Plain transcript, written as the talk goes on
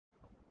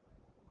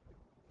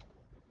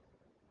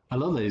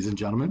Hello, ladies and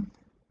gentlemen,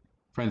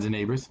 friends and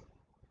neighbors,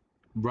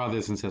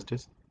 brothers and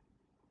sisters.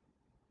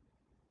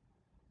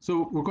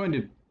 So, we're going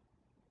to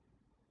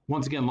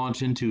once again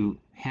launch into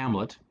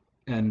Hamlet,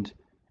 and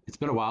it's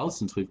been a while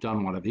since we've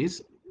done one of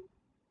these.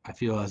 I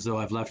feel as though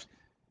I've left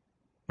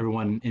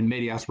everyone in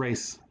medias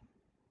res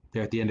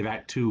there at the end of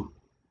Act 2,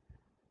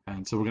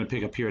 and so we're going to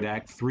pick up here at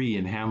Act 3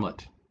 in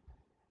Hamlet.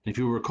 And if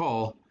you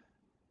recall,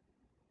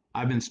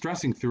 I've been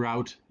stressing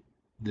throughout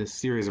this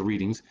series of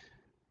readings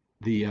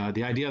the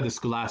idea of the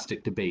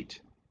scholastic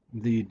debate,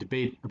 the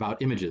debate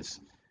about images,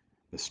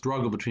 the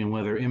struggle between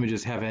whether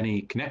images have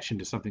any connection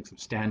to something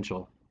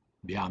substantial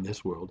beyond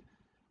this world,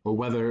 or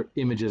whether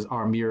images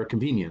are mere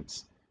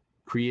convenience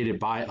created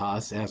by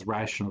us as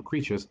rational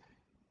creatures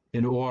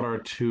in order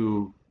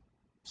to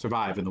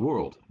survive in the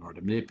world, in order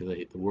to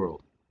manipulate the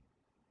world.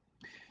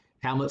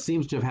 Hamlet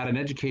seems to have had an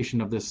education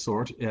of this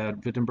sort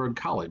at Wittenberg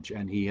College,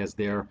 and he has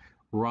there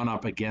run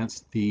up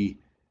against the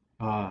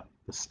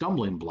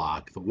stumbling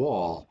block, the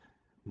wall,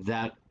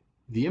 that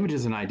the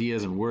images and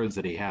ideas and words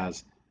that he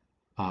has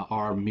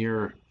are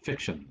mere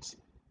fictions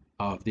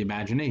of the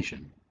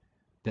imagination,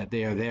 that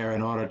they are there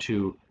in order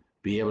to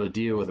be able to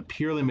deal with a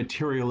purely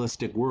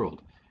materialistic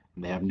world,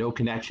 and they have no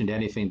connection to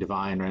anything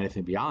divine or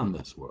anything beyond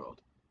this world.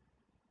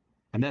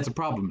 And that's a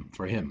problem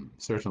for him,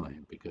 certainly,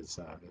 because it's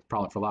a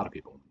problem for a lot of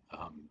people.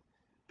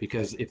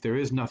 Because if there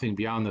is nothing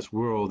beyond this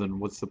world, then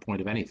what's the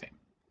point of anything?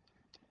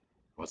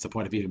 What's the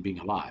point of even being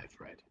alive,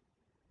 right?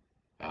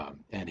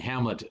 And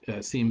Hamlet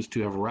seems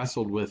to have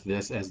wrestled with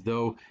this as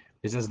though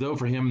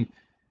for him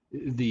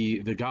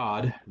the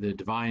God, the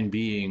divine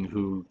being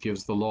who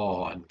gives the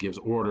law and gives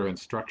order and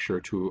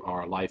structure to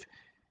our life,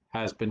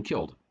 has been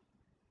killed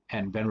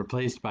and been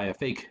replaced by a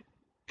fake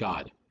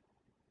God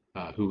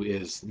who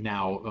is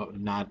now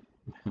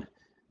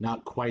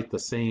not quite the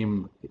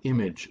same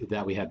image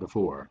that we had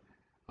before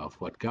of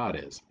what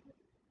God is,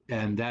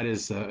 and that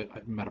is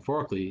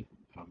metaphorically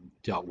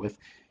dealt with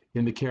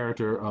in the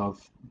character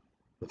of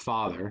the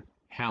father,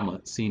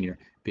 Hamlet Sr.,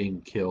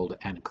 being killed,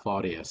 and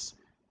Claudius,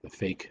 the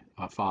fake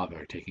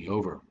father, taking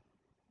over.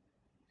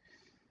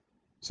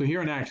 So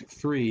here in Act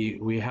 3,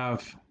 we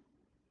have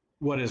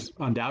what is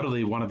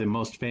undoubtedly one of the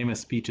most famous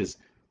speeches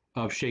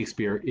of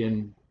Shakespeare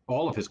in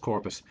all of his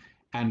corpus,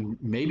 and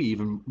maybe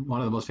even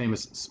one of the most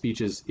famous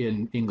speeches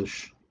in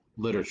English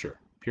literature,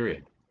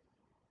 period.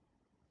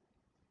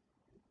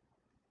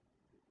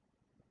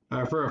 I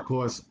refer, of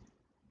course,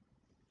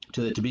 to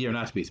the to be or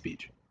not to be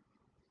speech.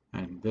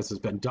 And this has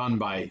been done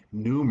by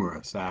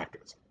numerous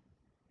actors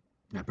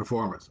and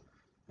performers.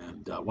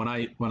 And when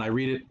I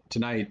read it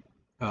tonight,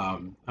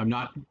 I'm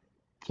not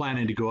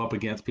planning to go up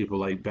against people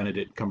like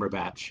Benedict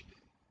Cumberbatch,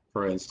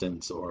 for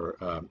instance, or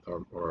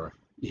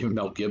even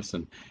Mel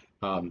Gibson.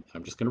 I'm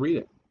just going to read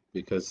it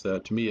because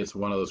to me it's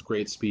one of those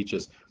great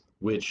speeches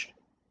which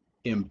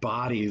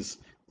embodies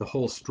the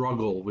whole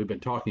struggle we've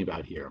been talking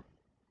about here,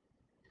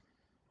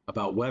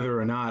 about whether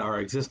or not our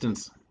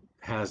existence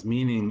has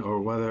meaning or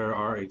whether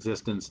our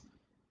existence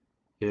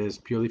is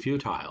purely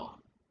futile,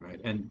 right?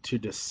 And to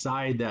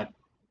decide that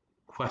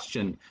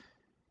question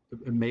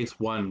makes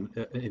one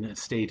in a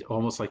state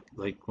almost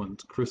like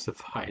one's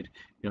crucified.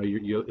 You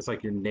know, it's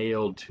like you're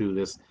nailed to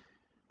this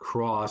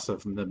cross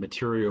of the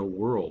material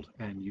world,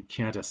 and you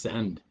can't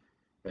ascend.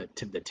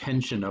 To the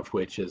tension of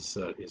which is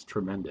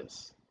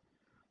tremendous.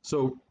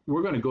 So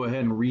we're going to go ahead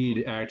and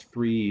read Act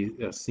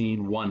 3,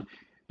 Scene 1,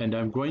 and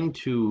I'm going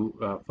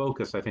to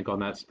focus, I think, on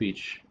that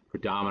speech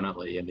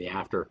predominantly in the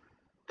after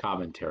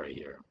commentary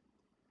here.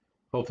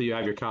 Hopefully you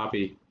have your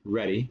copy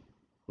ready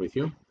with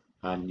you,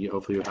 and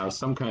hopefully you have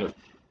some kind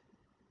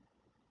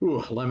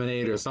of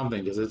lemonade or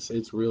something, because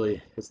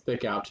it's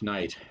thick out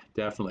tonight.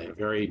 Definitely a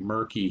very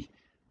murky,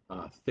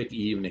 thick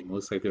evening.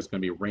 Looks like there's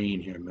going to be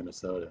rain here in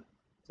Minnesota.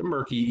 It's a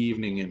murky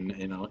evening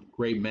in a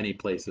great many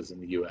places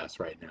in the U.S.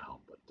 right now,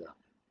 but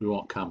we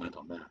won't comment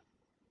on that.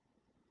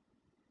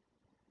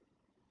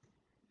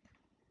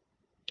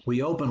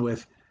 We open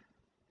with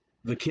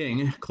the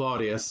king,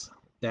 Claudius,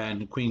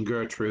 and Queen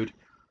Gertrude,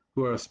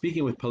 who are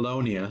speaking with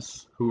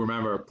Polonius, who,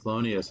 remember,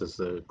 Polonius is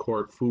the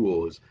court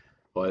fool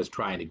who was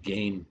trying to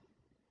gain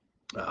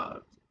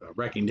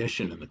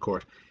recognition in the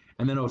court,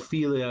 and then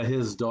Ophelia,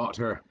 his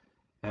daughter,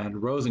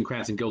 and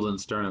Rosencrantz and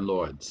Guildenstern and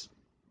lords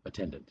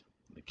attendant.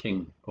 The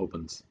king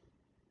opens.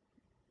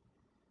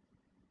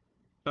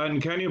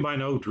 And can you by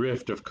no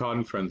drift of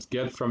conference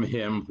get from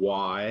him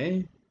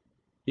why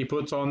he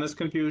puts on this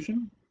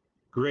confusion,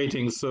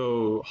 grating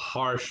so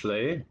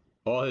harshly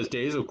all his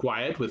days of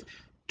quiet with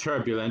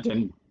turbulent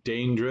and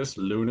dangerous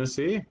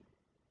lunacy?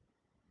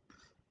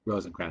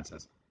 Rosencrantz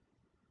says,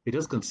 he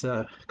does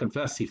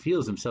confess he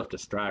feels himself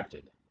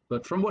distracted,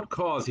 but from what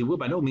cause he will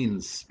by no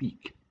means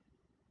speak.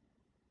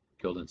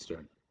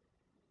 Guildenstern,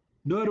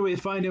 nor do we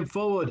find him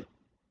forward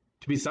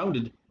to be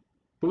sounded,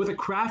 but with a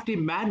crafty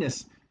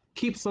madness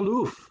keeps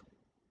aloof,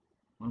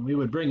 when we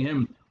would bring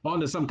him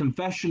on to some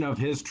confession of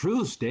his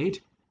true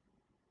state.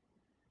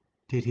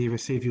 Did he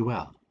receive you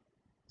well?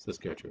 Says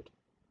Gertrude.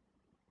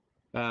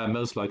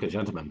 Most like a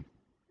gentleman,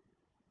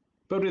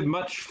 but with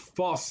much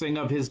forcing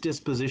of his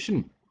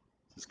disposition,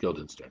 says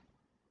Guildenstern.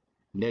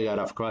 Nigger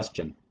of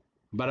question,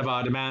 but of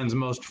our demands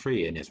most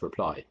free in his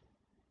reply.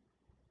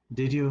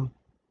 Did you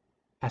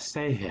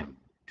assay him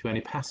to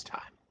any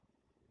pastime?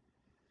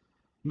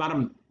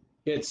 Madam,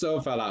 it so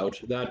fell out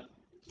that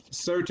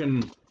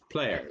certain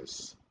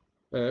players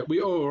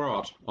we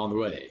overwrought on the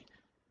way.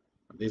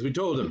 These we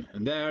told him,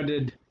 and there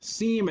did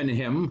seem in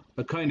him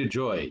a kind of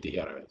joy to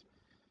hear of it.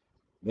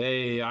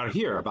 They are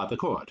here about the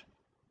court,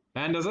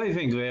 and as I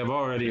think they have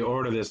already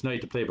ordered this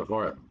knight to play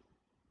before him.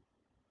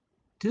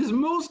 'Tis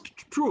most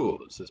true,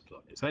 says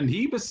Polonius, and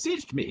he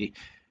beseeched me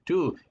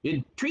to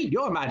entreat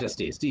your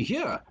majesties to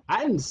hear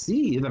and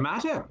see the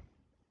matter.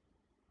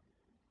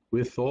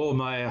 With all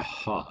my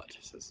heart,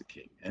 says the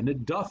king, and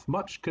it doth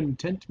much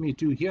content me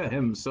to hear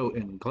him so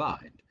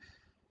inclined.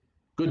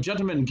 Good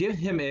gentlemen, give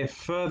him a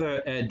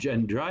further edge,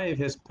 and drive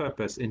his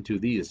purpose into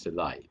these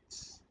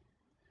delights.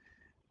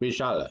 We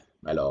shall,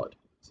 my lord,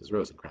 says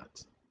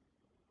Rosencrantz,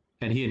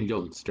 and he and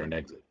Guildenstern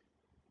exit.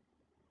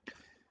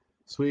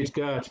 Sweet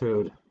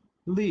Gertrude,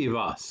 leave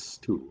us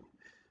too,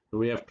 for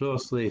we have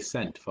closely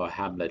sent for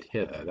Hamlet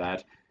hither,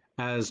 that,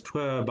 as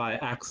 'twere by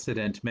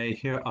accident, may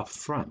hear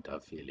affront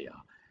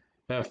Ophelia.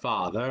 Her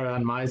father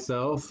and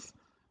myself,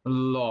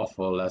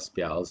 lawful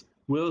espials,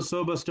 will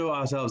so bestow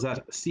ourselves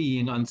that,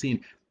 seeing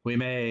unseen, we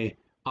may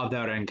of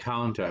their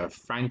encounter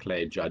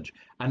frankly judge,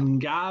 and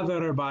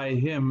gather by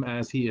him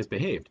as he is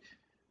behaved,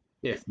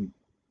 if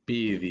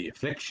be the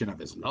affliction of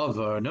his love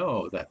or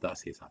no that thus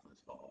he suffers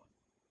for.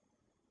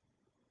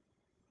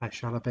 I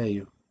shall obey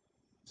you,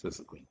 says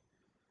the queen,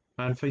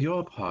 and for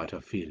your part,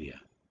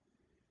 Ophelia,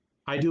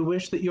 I do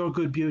wish that your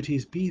good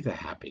beauties be the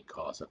happy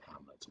cause of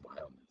Hamlet's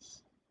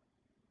wildness.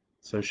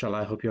 So shall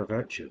I hope your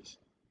virtues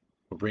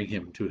will bring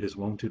him to his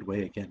wonted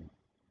way again.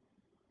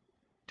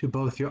 To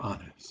both your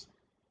honours.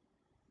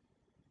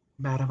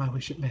 Madam, I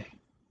wish it may,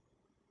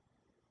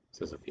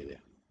 says Ophelia.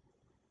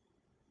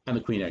 And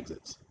the queen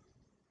exits.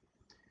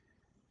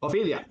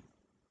 Ophelia,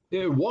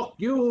 walk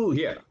you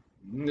here.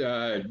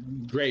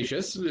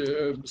 Gracious,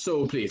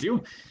 so please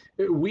you.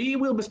 We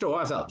will bestow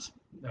ourselves.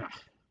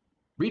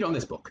 Read on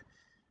this book.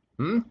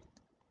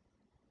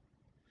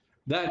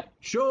 That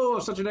show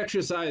of such an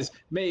exercise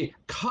may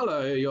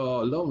colour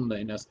your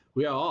loneliness.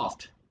 We are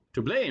oft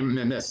to blame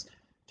in this.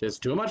 'Tis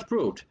too much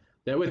proved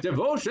that with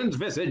devotion's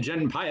visage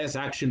and pious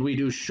action we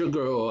do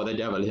sugar o'er the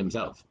devil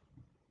himself.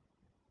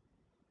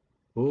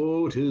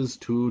 Oh, 'tis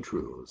too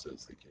true,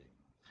 says the king.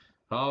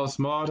 How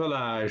smart a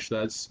lash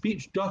that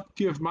speech doth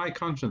give my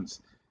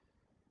conscience.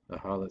 The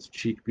harlot's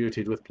cheek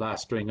beautied with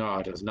plastering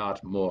art is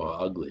not more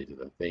ugly to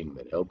the thing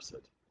that helps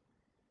it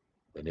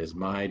than is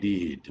my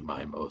deed to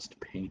my most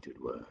painted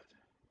word.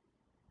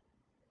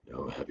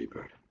 No heavy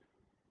burden.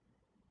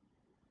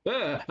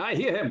 I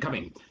hear him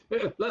coming.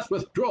 Let's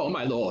withdraw,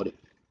 my lord.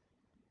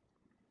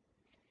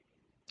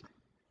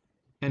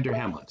 Enter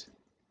Hamlet.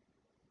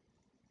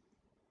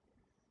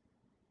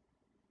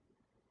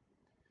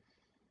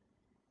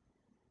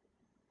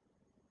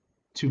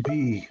 To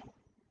be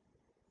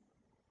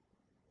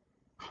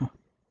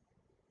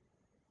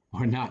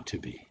or not to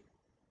be?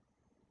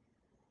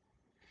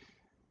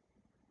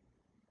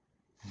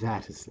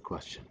 That is the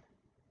question.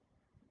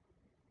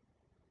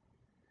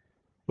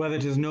 Whether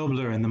 'tis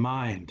nobler in the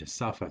mind to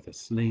suffer the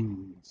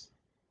slings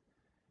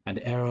and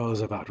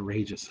arrows of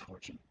outrageous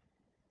fortune,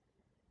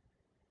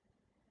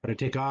 or to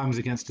take arms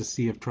against a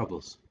sea of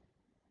troubles,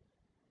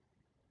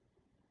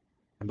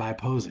 and by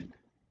opposing,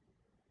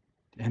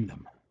 to end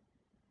them,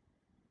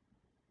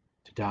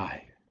 to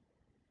die,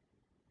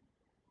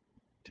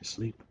 to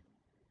sleep,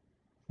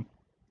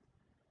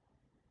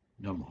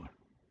 no more.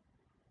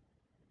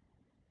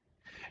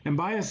 And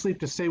by a sleep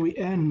to say we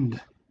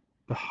end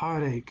the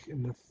heartache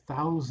and the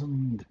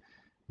thousand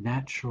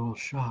natural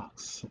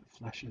shocks that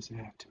flesh is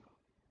heir to.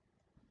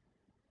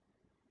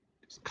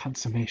 It's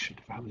consummation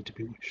devoutly to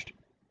be wished.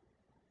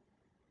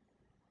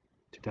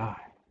 To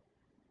die.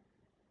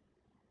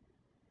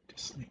 To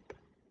sleep.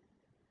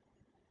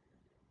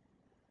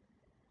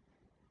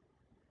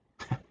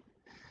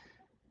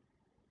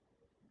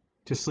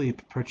 To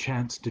sleep,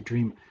 perchance to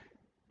dream.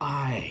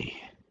 Aye.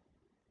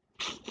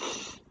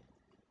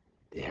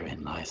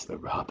 Therein lies the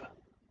rub.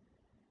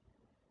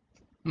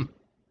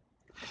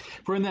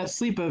 For in that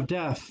sleep of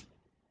death,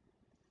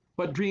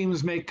 what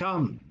dreams may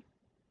come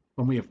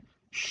when we have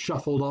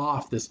shuffled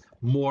off this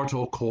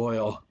mortal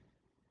coil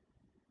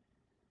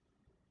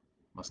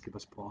must give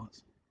us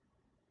pause.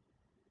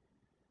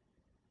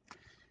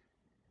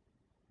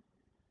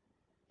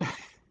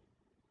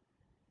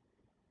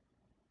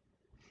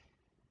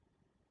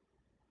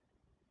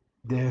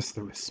 There's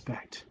the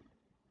respect.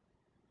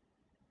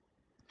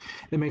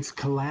 It makes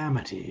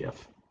calamity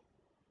of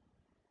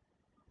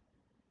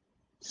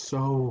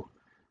so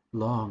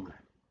long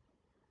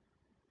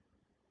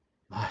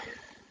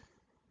life.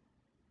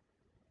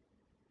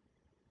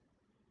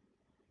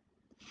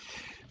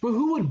 But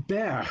who would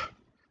bear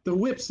the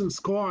whips and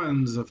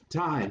scorns of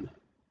time,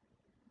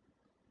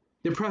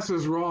 the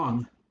oppressor's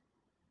wrong,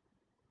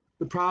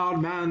 the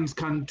proud man's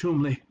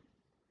contumely,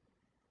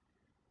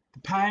 the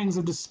pangs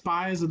of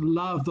despised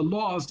love, the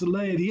law's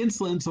delay, the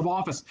insolence of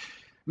office,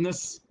 and the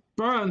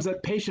spurns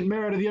that patient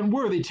merit of the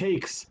unworthy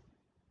takes,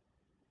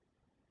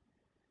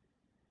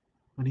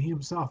 when he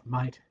himself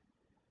might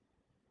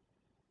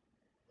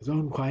his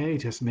own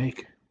quietus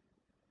make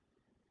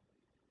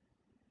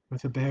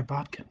with a bare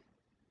bodkin.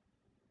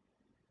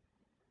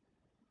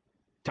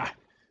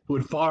 Who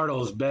would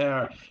fardels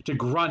bear to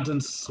grunt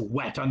and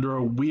sweat under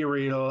a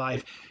weary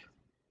life,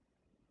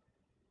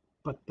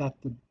 but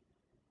that the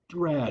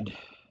dread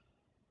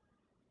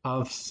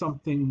of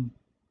something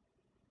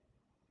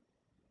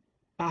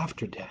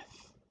after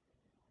death,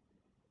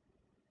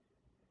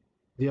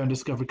 the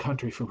undiscovered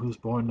country from whose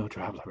bourne no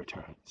traveler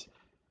returns,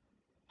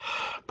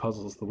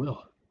 puzzles the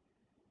will.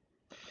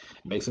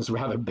 It makes us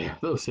rather bear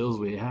those ills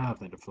we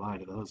have than to fly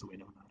to those that we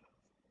know not of.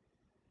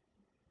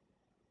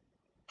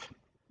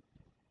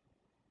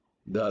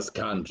 Thus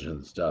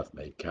conscience doth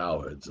make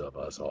cowards of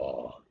us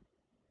all.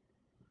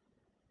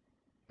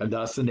 And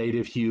thus the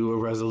native hue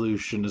of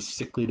resolution is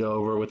sicklied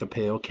over with a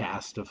pale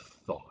cast of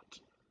thought.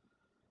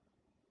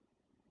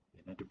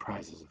 In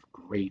enterprises of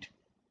great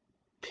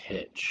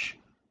pitch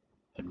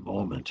and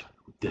moment,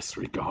 with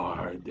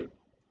disregard, their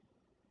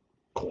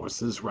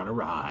courses run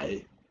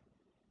awry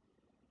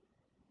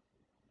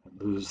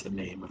and lose the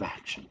name of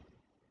action.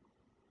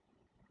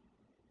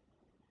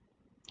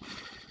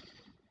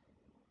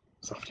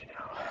 Softy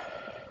now,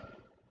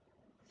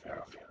 fair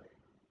Ophelia.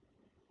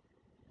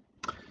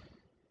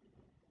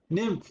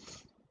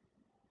 Nymph,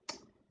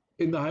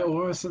 in thy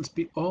orisons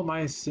be all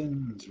my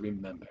sins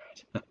remembered.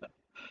 Good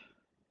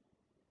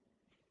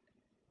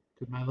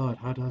my lord,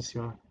 how does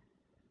your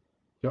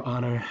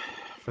honor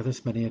for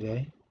this many a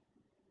day?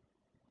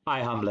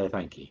 I humbly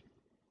thank ye.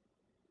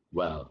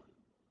 Well.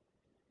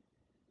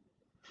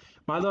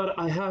 My lord,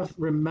 I have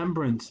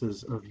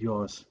remembrances of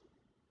yours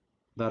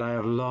that I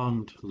have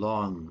longed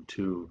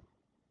to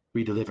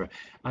redeliver.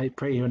 I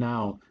pray you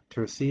now to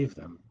receive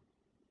them.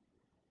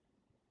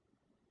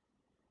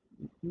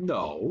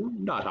 No,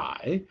 not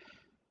I.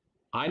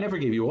 I never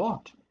gave you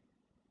aught.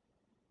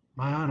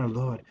 My honor,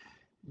 lord,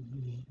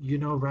 you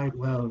know right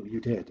well you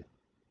did.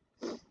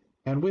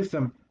 And with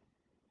them,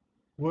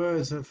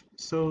 words of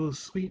so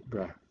sweet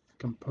breath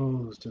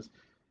composed as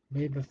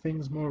made the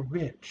things more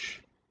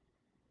rich.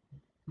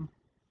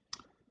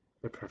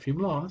 The perfume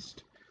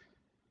lost.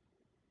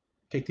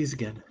 Take these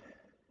again.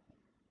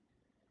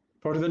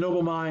 For to the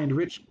noble mind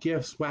rich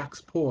gifts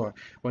wax poor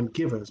when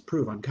givers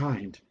prove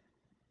unkind.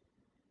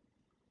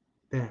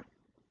 There,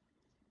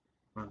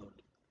 my lord.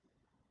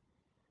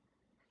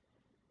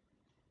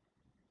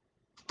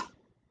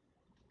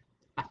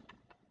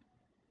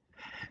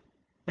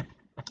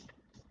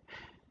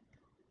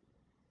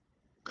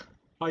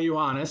 Are you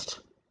honest,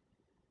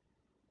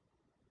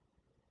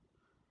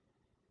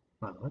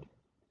 my lord?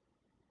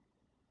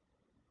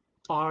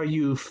 Are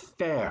you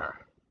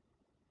fair?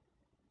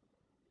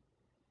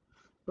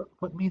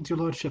 What means your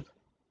lordship?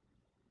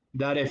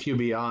 That if you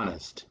be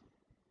honest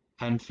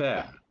and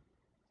fair,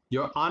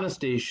 your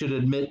honesty should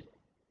admit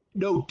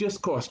no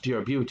discourse to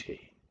your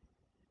beauty.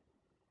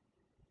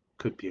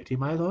 Could beauty,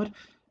 my lord,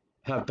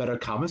 have better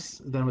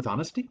commerce than with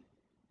honesty?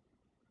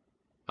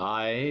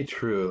 Aye,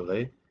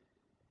 truly.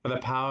 For the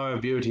power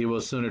of beauty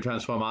will sooner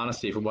transform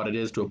honesty from what it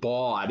is to a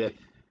bawd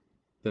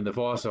than the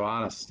force of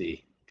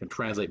honesty can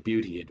translate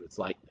beauty into its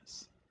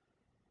likeness.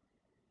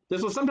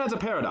 This was sometimes a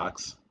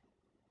paradox,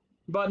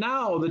 but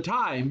now the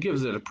time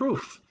gives it a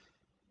proof.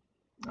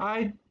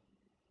 I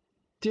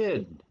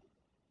did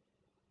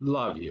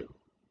love you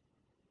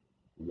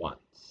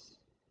once.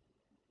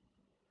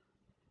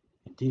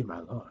 Indeed, my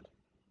lord,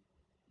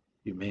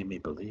 you made me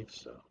believe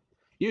so.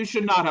 You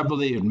should not have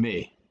believed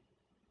me.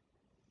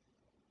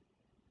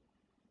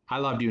 I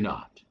loved you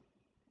not.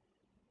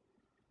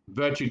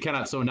 Virtue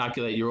cannot so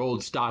inoculate your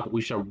old stock that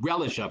we shall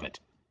relish of it.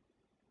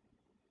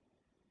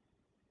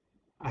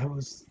 I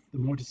was the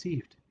more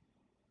deceived.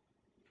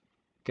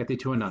 Get thee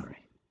to a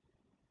nunnery.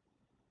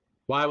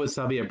 Why wouldst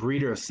thou be a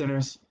breeder of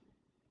sinners?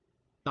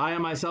 I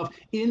am myself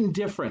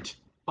indifferent,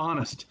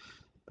 honest,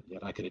 but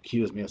yet I could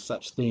accuse me of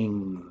such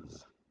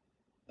things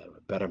that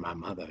would better my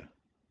mother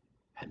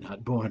had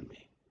not borne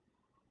me.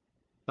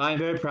 I am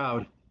very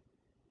proud,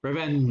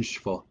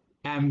 revengeful,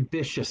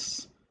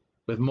 ambitious,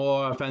 with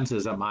more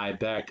offences at my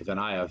beck than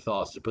I have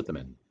thoughts to put them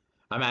in,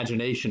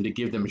 imagination to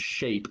give them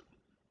shape,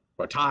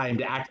 or time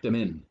to act them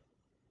in.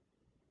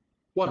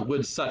 What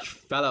would such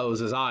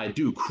fellows as I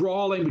do,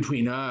 crawling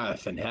between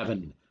earth and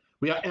heaven?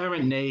 We are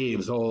errant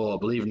knaves, all,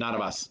 believe not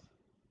of us.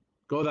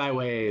 Go thy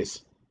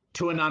ways,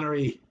 to a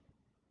nunnery.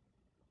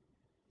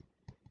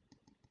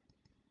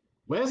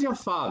 Where's your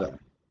father?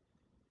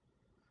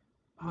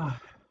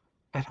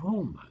 At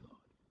home, my lord.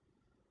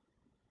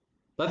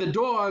 Let the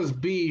doors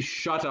be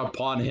shut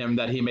upon him,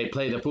 that he may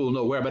play the fool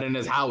nowhere but in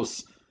his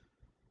house.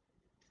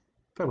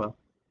 Farewell.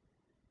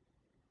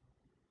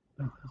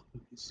 Oh, help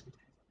me, sweet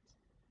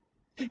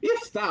heavens.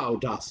 If thou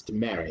dost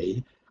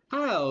marry,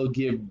 I'll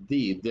give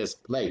thee this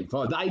plague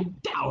for thy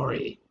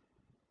dowry.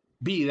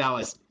 Be thou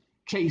as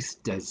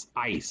chaste as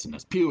ice and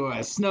as pure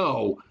as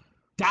snow,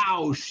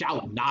 thou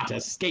shalt not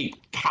escape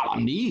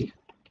calumny.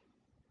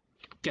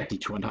 Get thee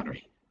to a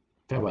nunnery.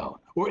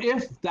 Farewell. Or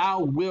if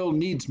thou will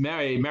needs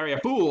marry, marry a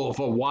fool,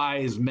 for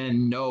wise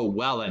men know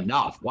well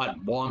enough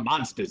what more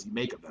monsters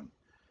make of them.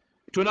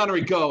 To a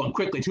nunnery go, and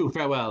quickly too,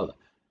 farewell.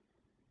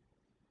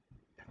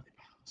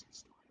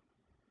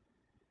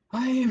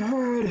 I have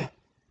heard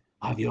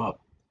of your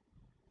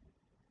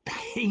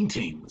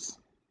paintings.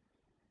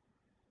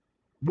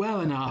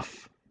 Well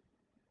enough.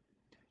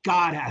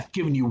 God hath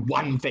given you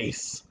one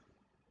face,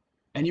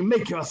 and you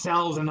make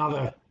yourselves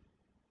another.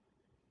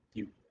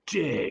 You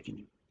dig and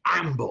you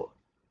amble,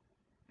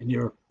 and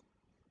you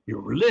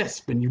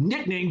lisp and you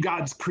nickname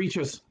God's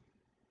creatures,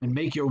 and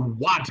make your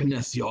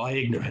wantonness your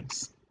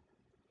ignorance.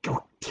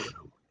 Go to.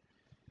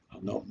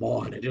 No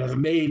more. It has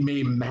made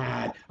me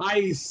mad.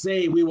 I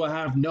say we will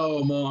have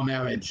no more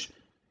marriage.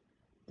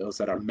 Those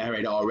that are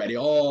married already,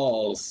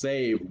 all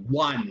save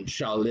one,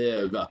 shall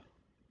live. The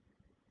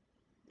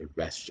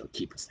rest shall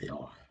keep as they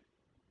are.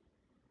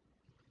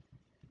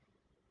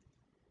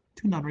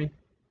 To nunnery.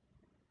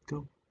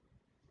 Go.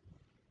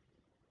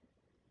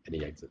 And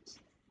he exits.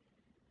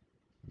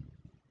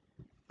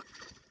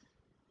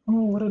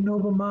 Oh, what a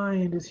noble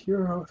mind is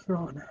here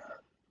overthrown.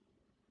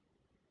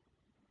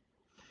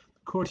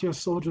 Courtier,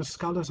 soldier,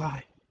 scholar's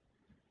eye,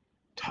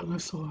 tongue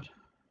of sword,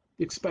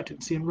 the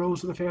expectancy and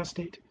rose of the fair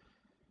state,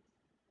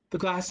 the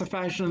glass of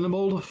fashion and the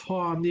mold of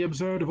form, the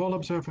absurd of all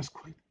observers,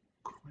 quite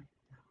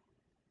now.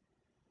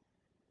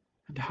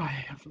 And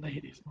I of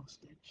ladies most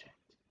enchained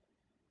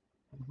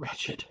and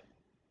wretched,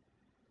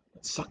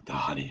 that suck the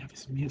honey of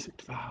his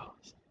musicked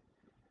vows.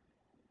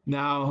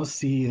 Now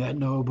see that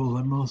noble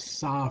and most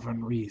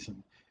sovereign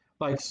reason,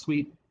 like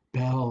sweet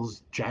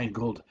bells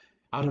jangled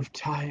out of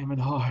time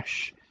and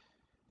harsh,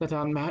 that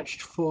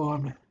unmatched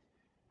form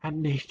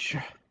and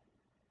nature,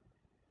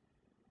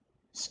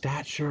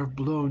 stature of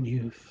blown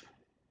youth,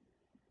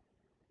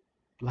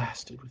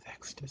 blasted with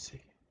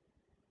ecstasy.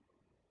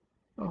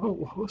 Oh,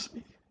 woe is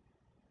me,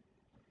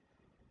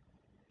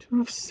 to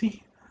have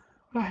seen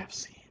what I have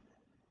seen,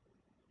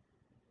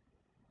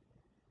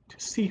 to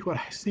see what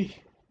I see.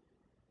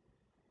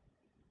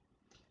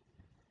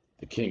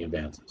 The king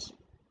advances.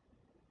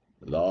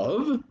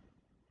 Love?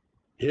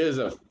 His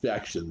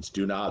affections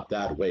do not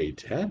that way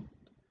tend.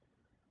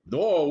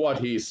 Nor what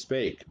he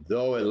spake,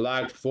 though it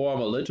lacked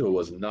form a little,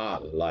 was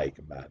not like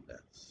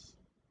madness.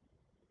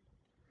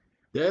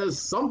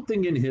 There's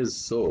something in his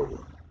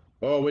soul,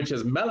 o'er which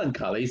his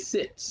melancholy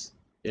sits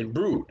in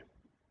brood,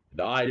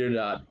 and I do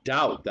not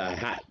doubt the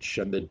hatch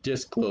and the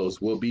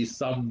disclose will be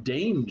some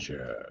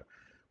danger,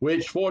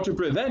 which for to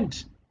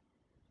prevent,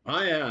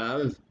 I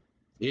have,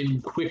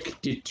 in quick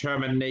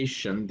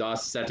determination,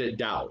 thus set it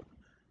down.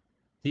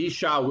 He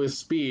shall with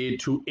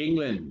speed to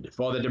England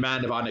for the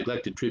demand of our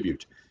neglected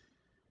tribute.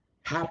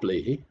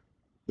 Haply,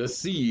 the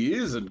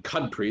seas and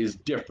countries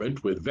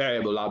different with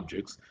variable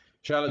objects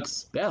shall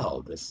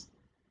expel this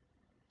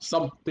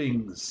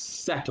something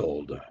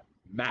settled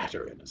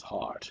matter in his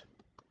heart.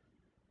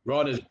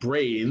 Wrought his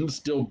brains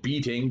still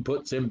beating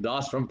puts him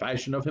thus from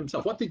fashion of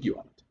himself. What think you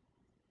of it?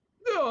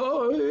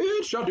 Oh,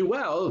 it shall do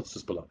well,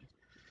 says Polonius.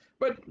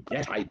 But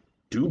yet I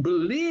do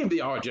believe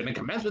the origin and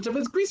commencement of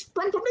his grief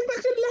sprung from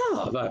neglected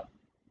love.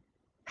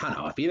 How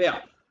now,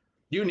 Ophelia?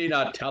 You need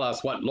not tell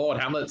us what Lord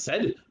Hamlet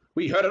said.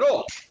 We heard it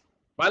all.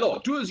 My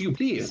lord, do as you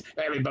please.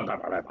 But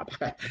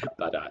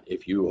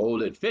if you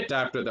hold it fit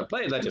after the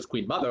play, let his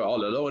queen mother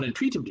all alone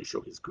entreat him to show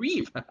his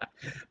grief.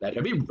 Let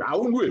her be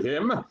round with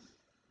him.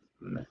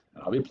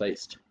 I'll be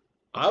placed.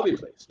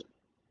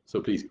 So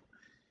please you.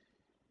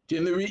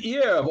 In the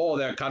ear of all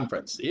their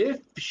conference, if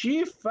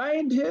she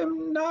find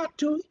him not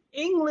to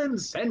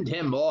England, send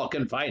him or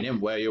confine him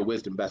where your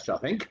wisdom best shall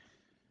think.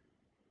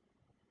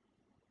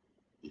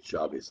 It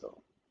shall be so.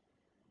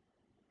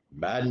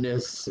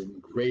 Madness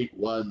and great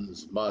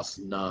ones must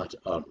not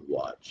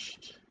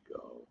unwatched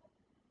go.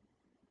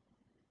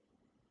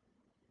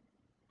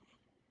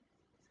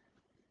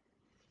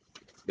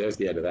 There's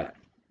the end of that.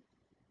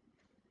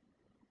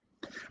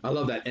 I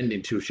love that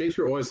ending too.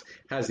 Shakespeare always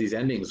has these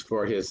endings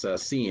for his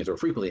scenes, or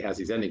frequently has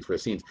these endings for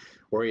his scenes,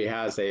 where he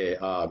has a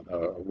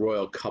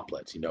royal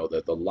couplet. You know,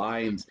 the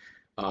lines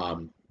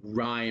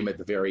rhyme at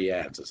the very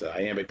end. So it's an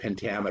iambic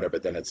pentameter,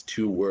 but then it's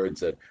two words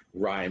that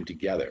rhyme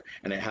together,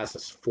 and it has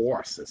this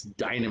force, this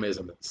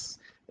dynamism that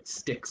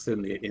sticks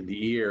in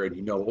the ear, and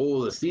you know,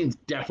 oh, the scene's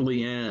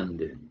definitely end.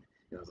 And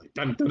you know, it's like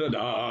dun dun dun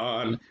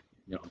dun.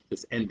 You know,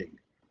 this ending.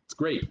 It's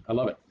great. I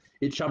love it.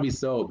 It shall be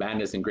so.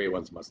 Madness and great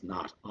ones must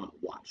not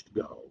unwatched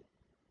go.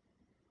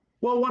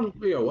 Well, one,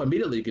 you know,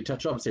 immediately you could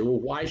touch up and say, well,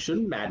 why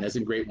shouldn't madness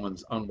and great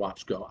ones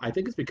unwatched go? I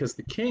think it's because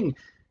the king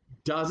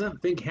doesn't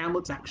think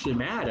Hamlet's actually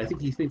mad. I think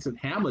he thinks that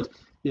Hamlet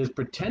is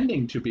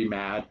pretending to be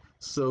mad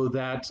so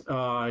that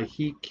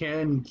he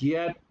can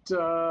get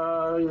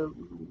a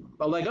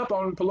leg up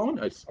on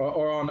Polonius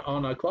or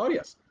on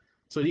Claudius,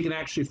 so he can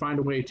actually find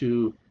a way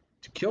to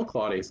kill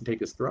Claudius and take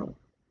his throne.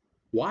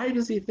 Why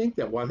does he think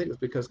that? Well, I think it's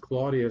because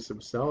Claudius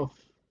himself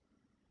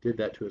did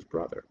that to his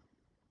brother.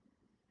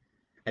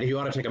 And if you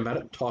want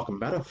to talk a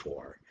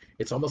metaphor,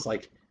 it's almost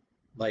like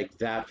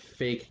that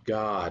fake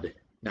God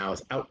now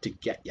is out to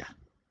get you.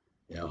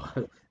 You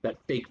know, that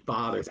fake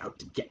father's out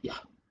to get you,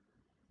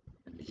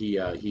 and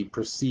he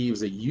perceives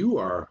that you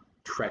are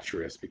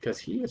treacherous because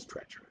he is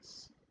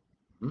treacherous.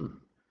 Hmm.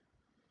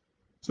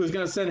 So he's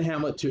going to send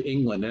Hamlet to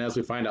England, and as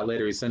we find out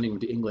later, he's sending him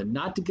to England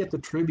not to get the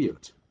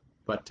tribute,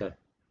 but to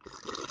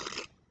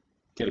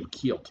get him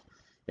killed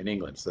in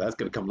England. So that's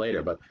going to come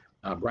later. But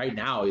right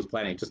now, he's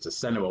planning just to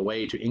send him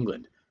away to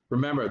England.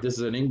 Remember, this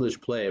is an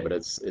English play, but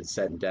it's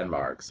set in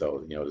Denmark. So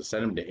to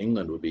send him to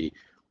England would be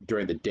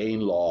during the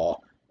Danelaw.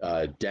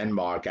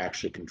 Denmark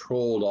actually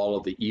controlled all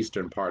of the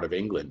eastern part of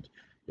England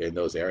in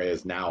those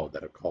areas now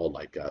that are called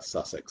like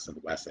Sussex and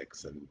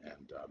Wessex and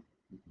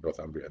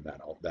Northumbria and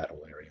that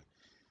whole area.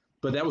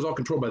 But that was all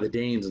controlled by the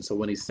Danes, and so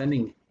when he's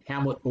sending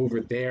Hamlet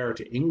over there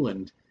to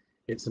England,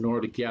 it's in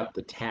order to get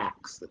the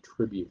tax, the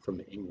tribute from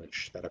the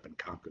English that have been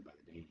conquered by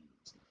the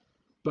Danes.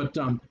 But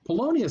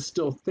Polonius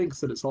still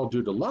thinks that it's all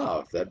due to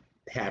love that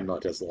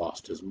Hamlet has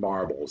lost his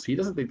marbles. He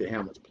doesn't think that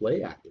Hamlet's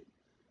play acting.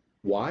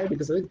 Why?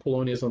 Because I think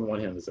Polonius, on the one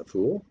hand, is a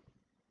fool,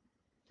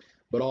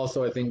 but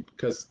also I think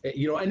because,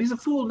 and he's a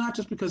fool not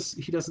just because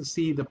he doesn't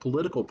see the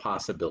political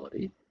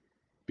possibility,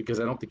 because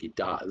I don't think he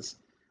does,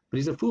 but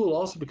he's a fool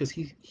also because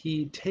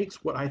he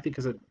takes what I think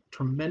is a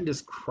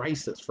tremendous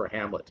crisis for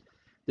Hamlet,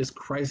 this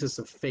crisis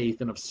of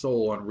faith and of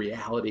soul and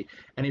reality,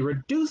 and he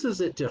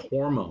reduces it to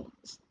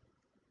hormones.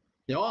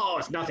 Oh,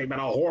 it's nothing but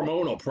a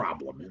hormonal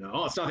problem.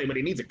 Oh, it's nothing but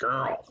he needs a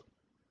girl.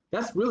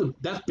 That's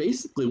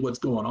basically what's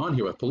going on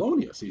here with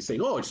Polonius. He's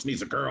saying, oh, it just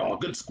needs a girl. A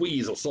good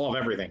squeeze will solve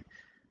everything.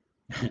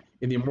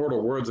 In the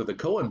immortal words of the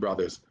Coen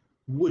brothers,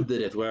 would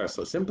that it were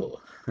so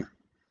simple.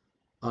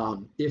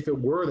 If it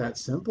were that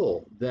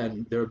simple,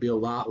 then there would be a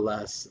lot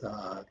less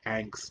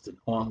angst and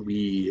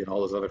ennui and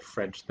all those other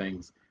French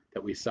things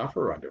that we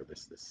suffer under,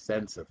 this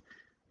sense of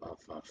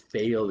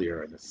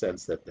failure and the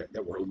sense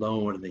that we're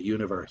alone in the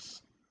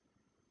universe.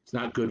 It's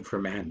not good for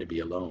man to be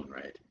alone,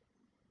 right?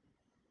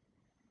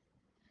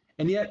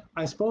 And yet,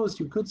 I suppose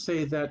you could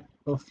say that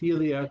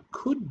Ophelia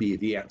could be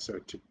the answer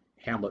to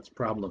Hamlet's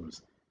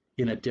problems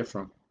in a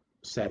different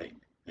setting,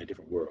 in a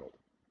different world.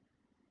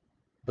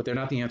 But they're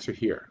not the answer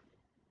here,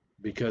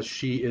 because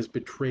she is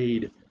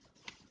betrayed.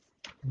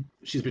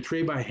 She's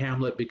betrayed by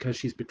Hamlet because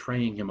she's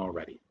betraying him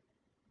already.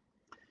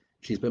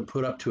 She's been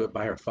put up to it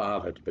by her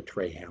father to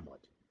betray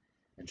Hamlet.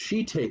 And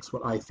she takes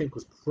what I think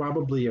was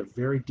probably a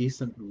very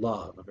decent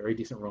love, a very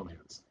decent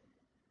romance,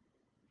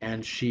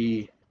 and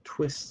she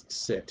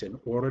twists it in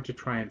order to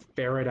try and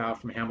ferret out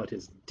from Hamlet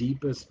his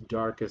deepest,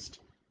 darkest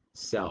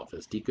self,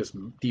 his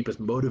deepest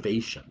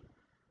motivation.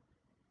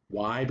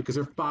 Why? Because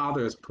her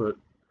father has put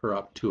her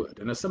up to it.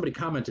 And as somebody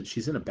commented,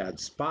 she's in a bad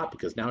spot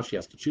because now she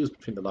has to choose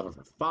between the love of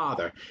her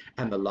father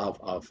and the love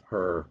of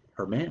her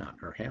man,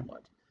 her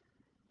Hamlet.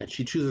 And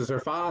she chooses her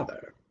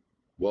father.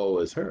 Woe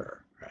is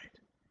her, right?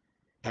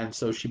 And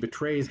so she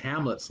betrays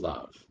Hamlet's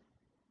love.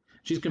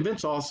 She's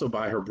convinced also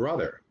by her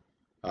brother,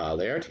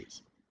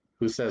 Laertes,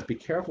 who says, be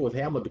careful with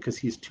Hamlet because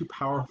he's too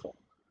powerful.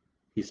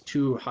 He's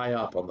too high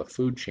up on the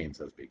food chain,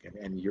 so to speak,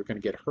 and you're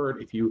going to get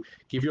hurt if you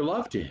give your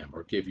love to him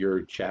or give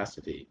your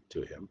chastity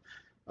to him.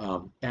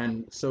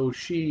 And so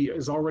she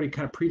is already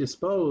kind of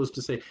predisposed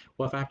to say,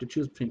 well, if I have to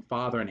choose between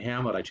father and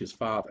Hamlet, I choose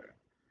father.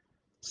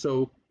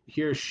 So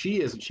here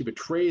she is, and she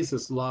betrays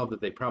this love that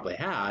they probably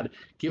had,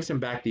 gives him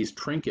back these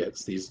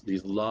trinkets,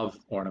 these love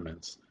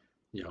ornaments,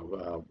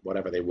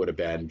 whatever they would have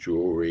been,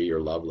 jewelry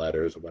or love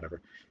letters or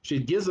whatever. She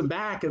gives them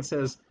back and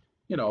says,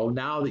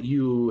 now that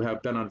you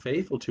have been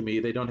unfaithful to me,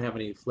 they don't have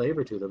any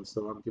flavor to them,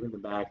 so I'm giving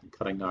them back and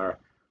cutting our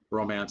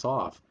romance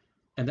off.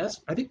 And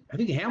that's, I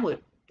think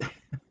Hamlet,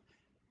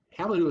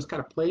 who was kind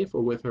of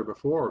playful with her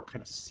before,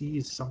 kind of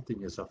sees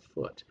something is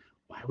afoot.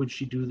 Why would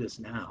she do this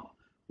now?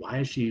 Why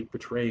is she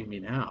betraying me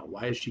now?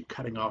 Why is she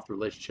cutting off the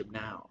relationship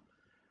now?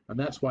 And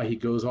that's why he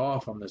goes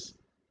off on this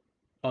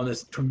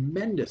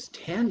tremendous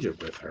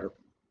tangent with her,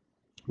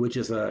 which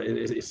is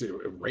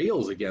it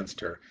rails against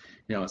her.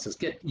 It says,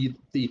 get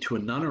thee to a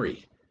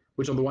nunnery,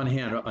 which on the one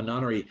hand, a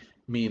nunnery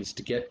means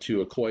to get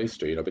to a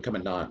cloister, become a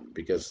nun,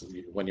 because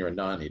when you're a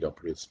nun, you don't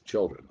produce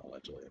children,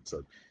 allegedly. And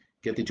so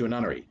get thee to a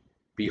nunnery,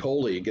 be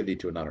holy and get thee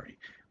to a nunnery.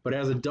 But it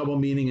has a double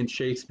meaning in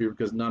Shakespeare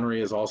because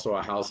nunnery is also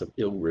a house of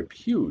ill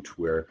repute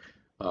where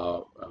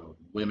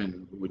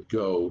women would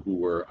go who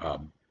were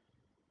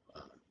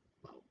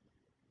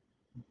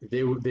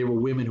they were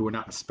women who were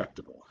not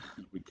respectable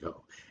would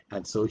go.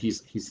 And so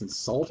he's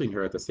insulting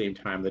her at the same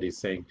time that he's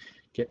saying,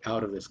 get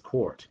out of this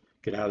court,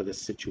 get out of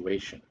this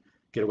situation,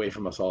 get away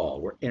from us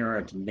all. We're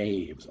errant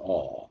knaves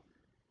all.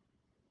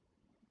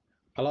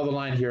 I love the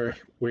line here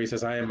where he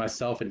says, I am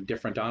myself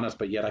indifferent honest,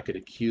 but yet I could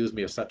accuse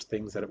me of such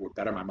things that it were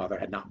better my mother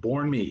had not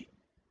borne me.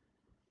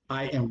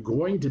 I am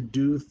going to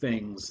do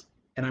things,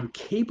 and I'm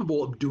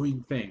capable of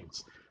doing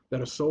things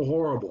that are so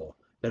horrible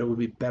that it would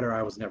be better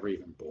I was never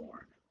even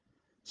born.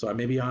 So I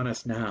may be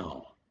honest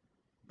now,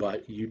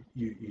 but you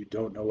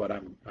don't know what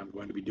I'm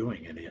going to be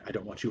doing, and I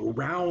don't want you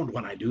around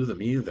when I do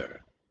them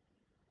either.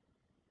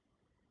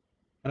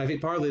 And I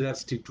think partly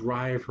that's to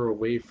drive her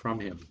away from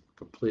him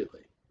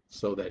completely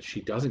so that she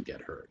doesn't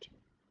get hurt.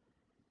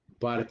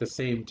 But at the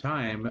same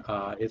time,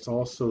 it's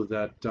also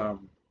that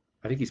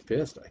I think he's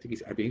pissed. I think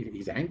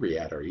he's angry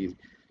at her. He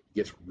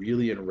gets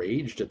really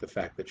enraged at the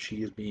fact that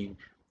she is being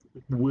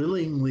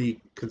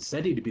willingly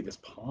consenting to be this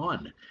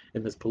pawn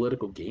in this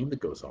political game that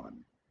goes on.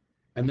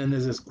 And then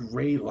there's this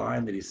great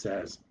line that he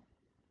says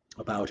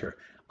about her.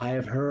 I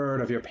have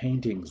heard of your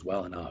paintings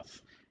well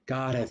enough.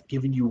 God hath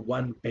given you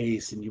one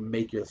face, and you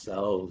make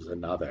yourselves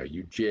another.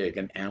 You jig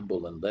and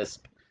amble and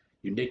lisp.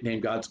 You nickname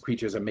God's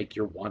creatures and make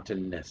your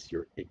wantonness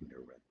your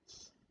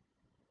ignorance.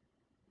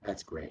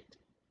 That's great.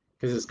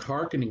 Because it's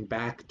hearkening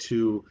back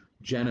to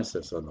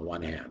Genesis on the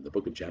one hand, the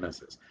book of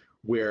Genesis,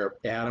 where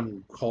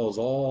Adam calls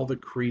all the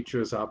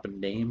creatures up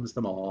and names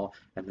them all,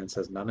 and then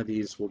says, none of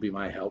these will be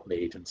my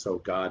helpmate. And so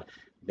God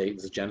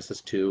makes Genesis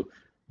 2,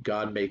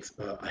 God makes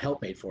a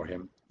helpmate for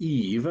him,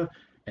 Eve,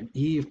 and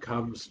Eve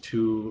comes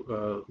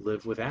to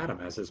live with Adam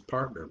as his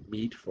partner,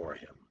 meet for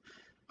him.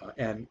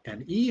 And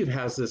Eve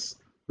has this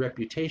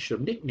reputation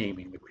of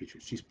nicknaming the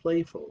creatures. She's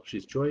playful,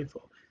 she's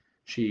joyful.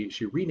 She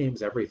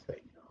renames everything.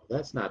 You know,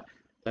 that's not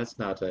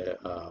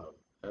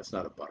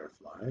a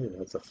butterfly.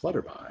 That's a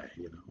flutterby.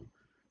 You know,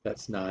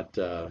 that's not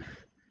a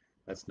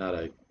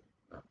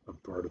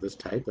bird of this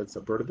type. That's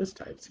a bird of this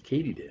type. It's a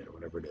katydid or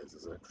whatever it is.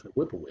 It's a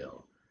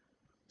whippoorwill.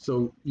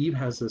 So Eve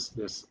has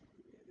this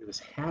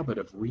habit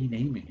of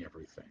renaming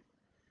everything,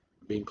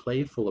 being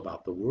playful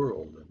about the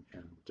world,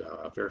 and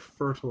a very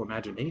fertile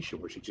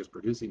imagination where she's just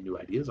producing new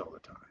ideas all the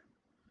time.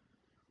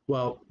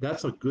 Well,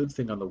 that's a good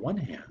thing on the one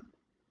hand,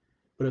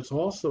 but it's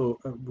also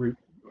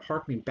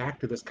harkening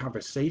back to this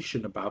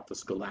conversation about the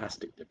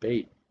scholastic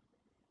debate,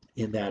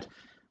 in that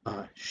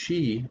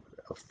she,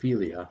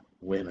 Ophelia,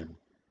 women,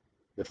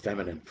 the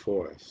feminine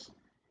force,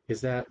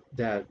 is that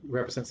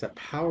represents that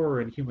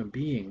power in human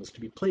beings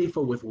to be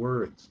playful with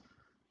words,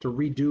 to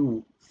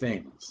redo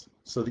things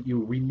so that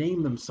you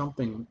rename them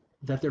something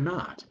that they're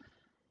not,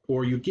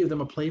 or you give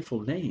them a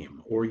playful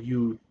name, or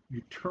you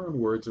turn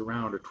words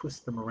around or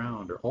twist them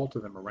around or alter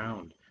them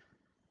around,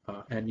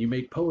 and you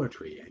make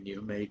poetry and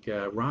you make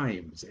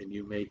rhymes and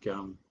you make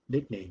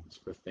nicknames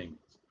for things.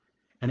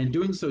 And in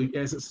doing so,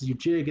 as it says, you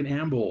jig and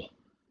amble,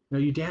 you know,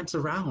 you dance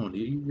around,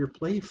 you're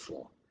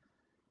playful.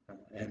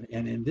 And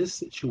in this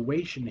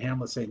situation,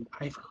 Hamlet's saying,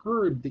 I've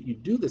heard that you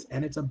do this,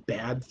 and it's a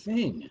bad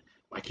thing.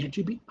 Why can't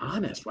you be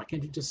honest? Why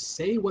can't you just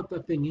say what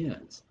the thing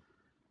is?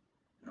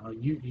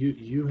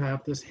 You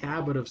have this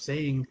habit of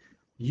saying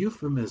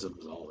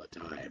euphemisms all the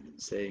time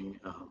and saying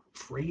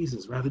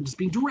phrases rather than just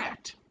being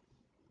direct.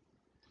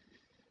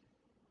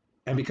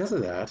 And because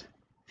of that,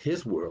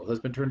 his world has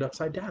been turned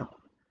upside down.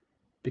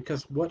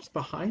 Because what's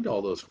behind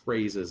all those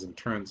phrases and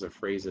turns of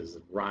phrases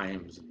and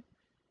rhymes and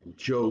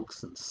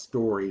jokes and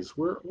stories?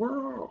 Where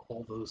are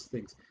all those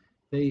things?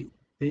 They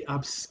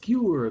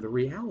obscure the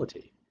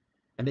reality,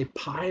 and they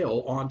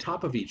pile on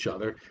top of each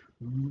other,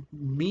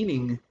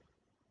 meaning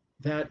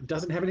that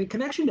doesn't have any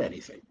connection to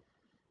anything.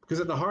 Because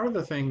at the heart of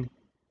the thing,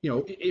 you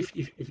know, if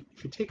you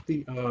take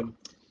the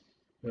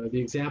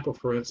example,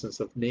 for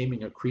instance, of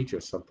naming a creature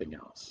something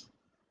else,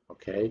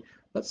 okay?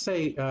 Let's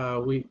say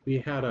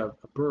we had a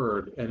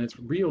bird, and its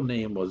real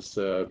name was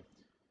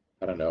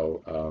I don't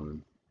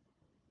know,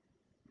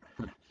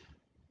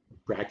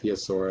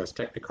 Brachiosaurus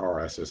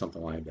technicaris or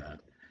something like that.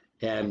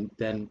 And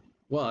then,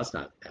 well, that's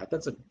not that.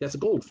 That's a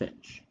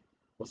goldfinch.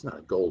 Well, it's not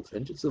a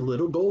goldfinch. It's a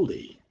little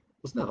goldie.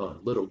 Well, it's not a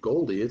little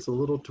goldie. It's a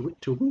little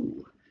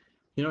twit-to-woo.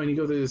 You know, and you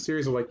go through this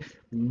series of like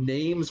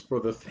names for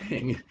the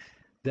thing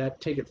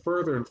that take it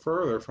further and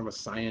further from a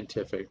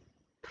scientific,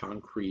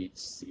 concrete,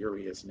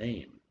 serious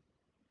name.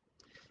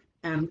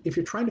 And if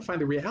you're trying to find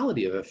the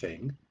reality of the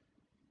thing,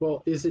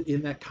 well, is it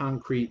in that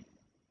concrete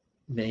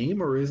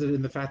name, or is it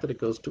in the fact that it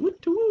goes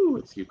twit to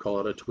woo? You call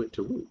it a twit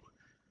to woo.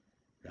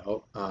 You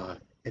know,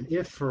 and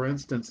if, for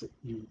instance,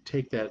 you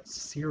take that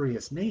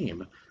serious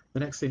name, the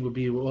next thing would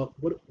be, well,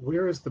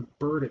 where is the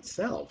bird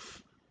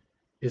itself?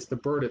 Is the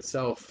bird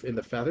itself in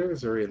the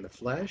feathers, or in the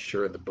flesh,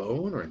 or in the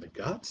bone, or in the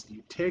guts?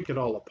 You take it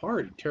all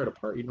apart, you tear it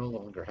apart, you no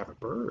longer have a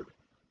bird.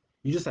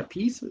 You just have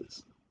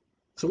pieces.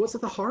 So what's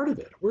at the heart of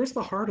it? Where's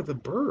the heart of the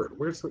bird?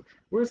 Where's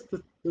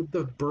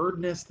the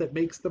birdness that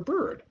makes the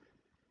bird?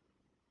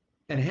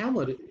 And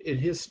Hamlet, in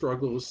his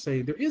struggle, is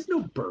saying there is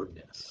no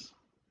birdness.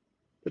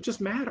 It's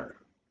just matter,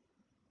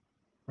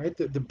 right?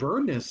 The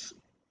birdness,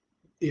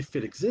 if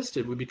it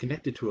existed, would be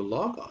connected to a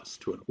logos,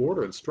 to an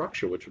order and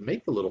structure, which would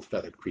make the little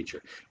feathered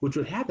creature, which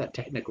would have that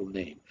technical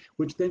name,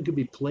 which then could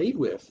be played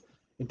with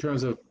in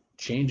terms of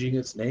changing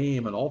its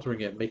name and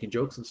altering it, making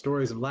jokes and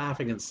stories and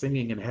laughing and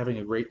singing and having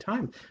a great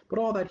time. But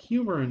all that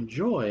humor and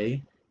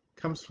joy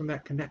comes from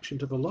that connection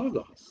to the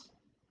logos.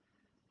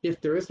 If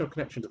there is no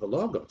connection to the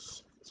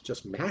logos, it's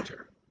just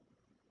matter.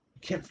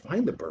 You can't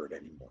find the bird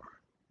anymore.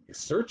 You're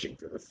searching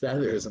for the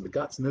feathers and the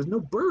guts, and there's no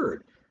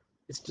bird.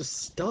 It's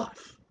just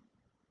stuff.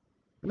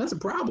 And that's a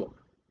problem.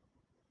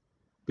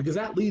 Because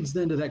that leads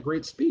then to that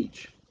great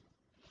speech.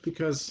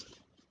 Because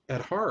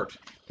at heart,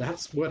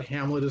 that's what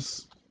Hamlet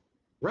is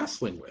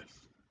wrestling with.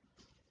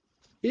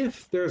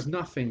 If there's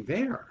nothing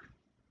there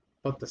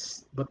but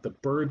the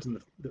birds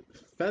and the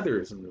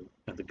feathers and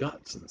the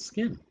guts and the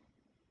skin,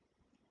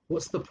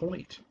 What's the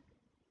point?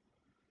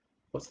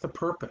 What's the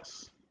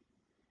purpose?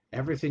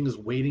 Everything is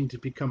waiting to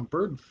become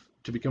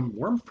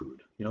worm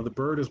food. You know, the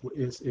bird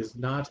is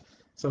not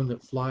something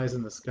that flies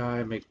in the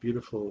sky, makes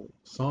beautiful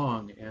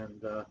song,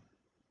 and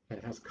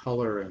it has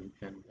color and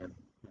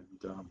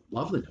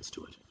loveliness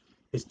to it.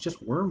 It's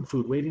just worm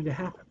food waiting to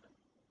happen.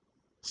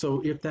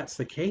 So if that's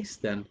the case,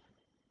 then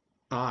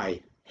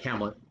I,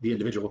 Hamlet, the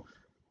individual,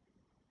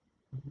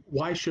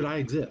 why should I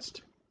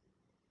exist?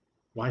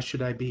 Why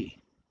should I be?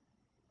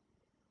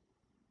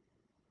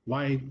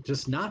 Why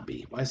just not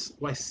be?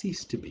 Why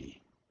cease to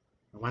be?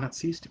 Why not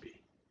cease to be?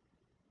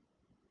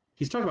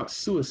 He's talking about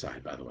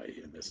suicide, by the way,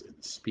 in this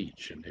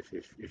speech. And if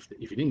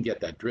you didn't get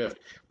that drift,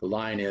 the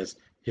line is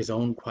his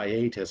own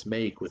quietus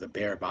make with a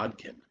bare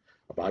bodkin.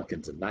 A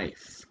bodkin's a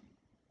knife.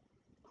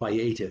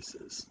 Quietus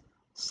is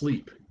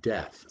sleep,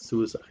 death,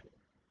 suicide.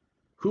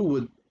 Who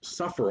would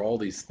suffer all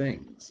these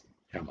things,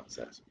 Hamlet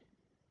says,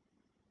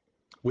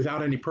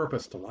 without any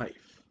purpose to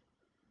life?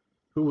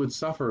 Who would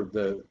suffer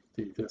the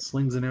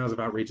slings and arrows of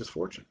outrageous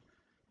fortune?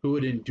 Who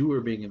would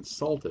endure being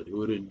insulted? Who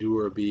would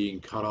endure being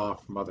cut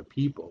off from other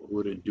people? Who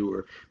would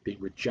endure being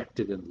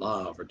rejected in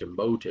love or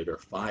demoted or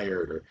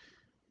fired? Or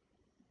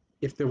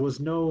if there was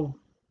no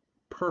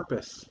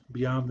purpose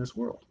beyond this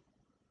world?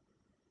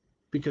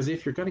 Because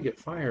if you're going to get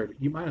fired,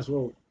 you might as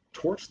well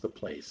torch the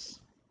place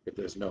if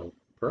there's no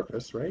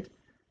purpose, right?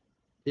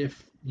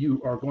 If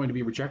you are going to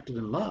be rejected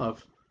in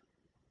love,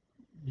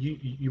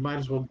 you might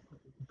as well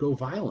go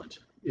violent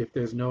if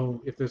there's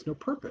no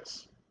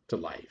purpose to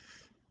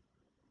life.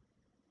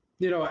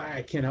 You know,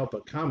 I can't help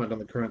but comment on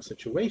the current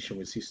situation.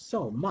 We see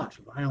so much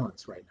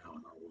violence right now in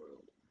our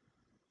world.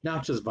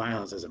 Not just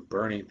violence as in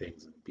burning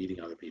things and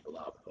beating other people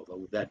up,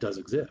 although that does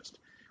exist.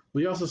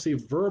 We also see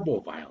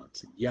verbal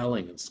violence,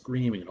 yelling and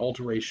screaming, and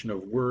alteration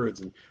of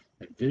words, and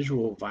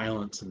visual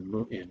violence in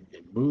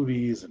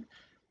movies, and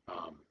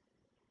um,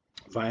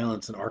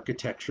 violence in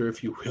architecture,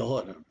 if you will,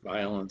 and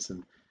violence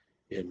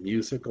in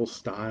musical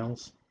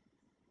styles.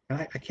 And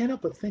I can't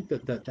help but think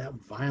that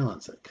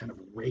violence, that kind of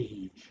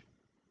rage,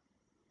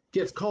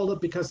 gets called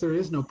up because there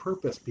is no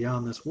purpose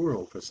beyond this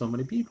world for so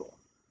many people.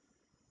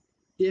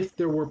 If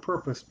there were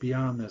purpose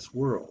beyond this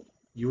world,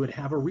 you would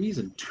have a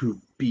reason to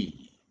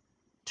be,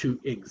 to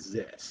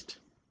exist.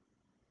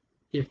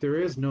 If there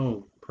is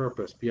no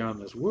purpose beyond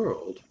this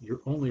world,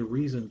 your only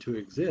reason to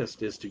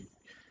exist is to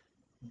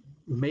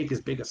make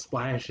as big a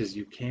splash as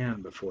you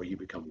can before you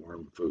become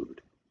worm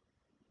food.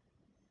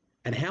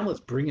 And Hamlet's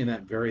bringing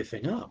that very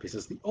thing up. He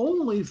says the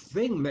only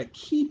thing that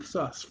keeps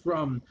us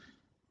from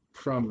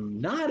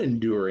not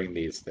enduring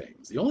these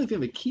things, the only thing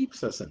that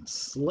keeps us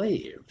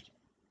enslaved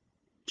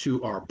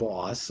to our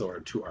boss or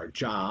to our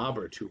job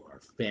or to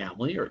our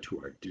family or to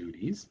our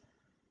duties,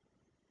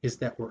 is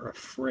that we're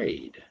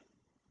afraid.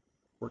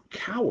 We're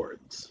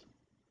cowards.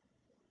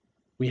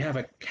 We have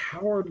a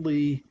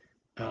cowardly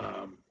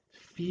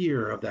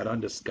fear of that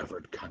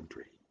undiscovered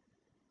country.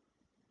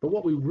 But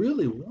what we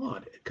really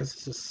want, because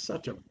this is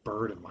such a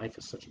burden, life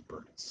is such a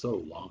burden, it's so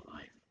long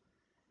life.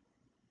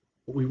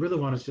 What we really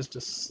want is just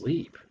to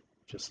sleep,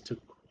 just to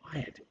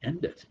quiet,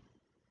 end it.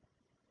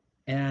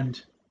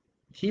 And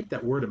keep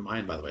that word in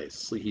mind, by the way.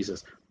 Sleep, he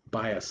says,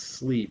 by a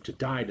sleep, to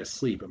die to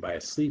sleep, and by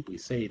a sleep we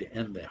say to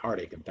end the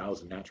heartache and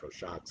thousand natural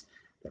shots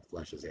that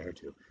flesh is heir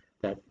to.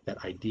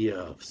 That idea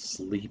of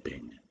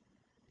sleeping,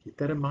 keep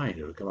that in mind.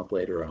 It'll come up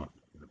later on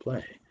in the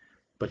play.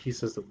 But he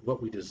says that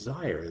what we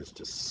desire is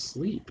to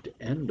sleep, to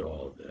end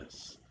all of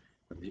this.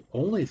 And the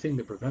only thing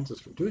that prevents us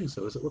from doing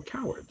so is that we're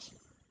cowards.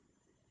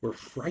 We're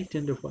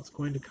frightened of what's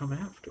going to come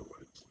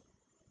afterwards.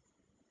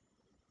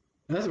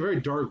 And that's a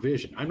very dark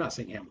vision. I'm not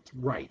saying Hamlet's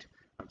right.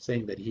 I'm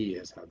saying that he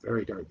has a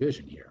very dark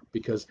vision here.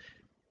 Because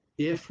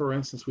if, for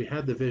instance, we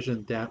had the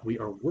vision that we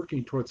are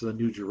working towards the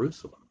New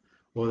Jerusalem,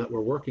 or that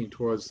we're working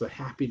towards the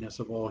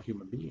happiness of all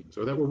human beings,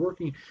 or that we're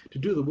working to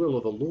do the will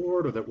of the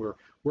Lord, or that we're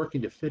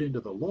working to fit into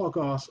the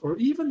Logos, or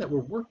even that we're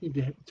working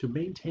to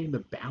maintain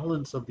the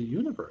balance of the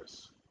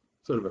universe,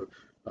 sort of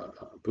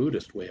a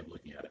Buddhist way of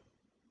looking at it.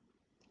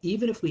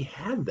 Even if we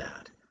had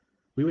that,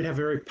 we would have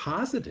very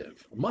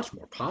positive, much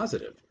more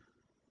positive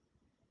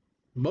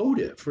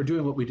motive for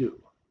doing what we do.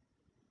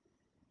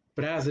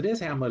 But as it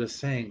is, Hamlet is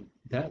saying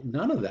that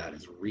none of that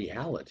is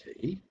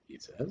reality, he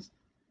says.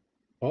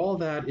 All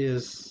that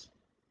is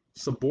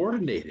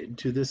subordinated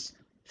to this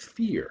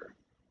fear,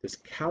 this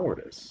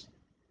cowardice,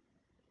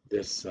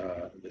 this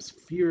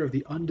fear of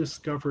the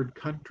undiscovered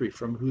country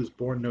from whose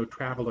bourne no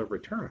traveler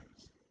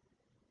returns.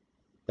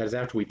 That is,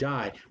 after we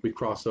die, we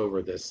cross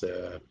over this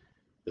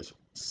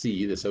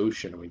sea, this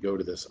ocean, and we go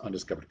to this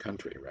undiscovered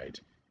country, right?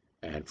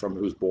 And from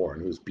whose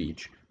bourne, whose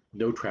beach,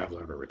 no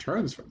traveler ever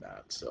returns from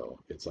that. So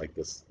it's like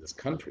this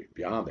country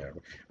beyond there,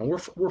 and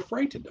we're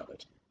frightened of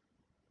it.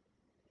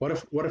 What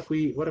if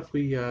we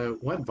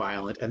went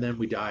violent and then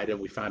we died and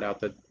we found out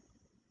that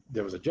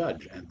there was a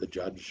judge and the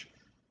judge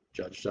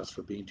judged us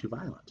for being too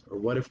violent? Or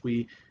what if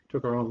we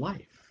took our own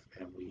life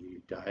and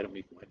we died and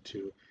we went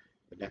to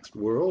the next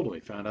world and we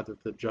found out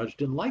that the judge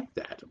didn't like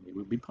that and we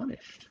would be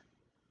punished?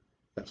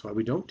 That's why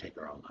we don't take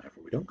our own life,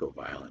 or we don't go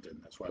violent, and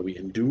that's why we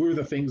endure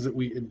the things that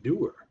we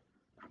endure.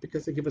 Not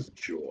because they give us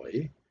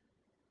joy,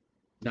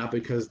 not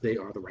because they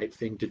are the right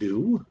thing to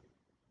do,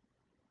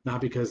 not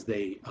because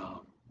they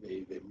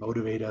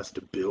motivate us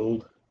to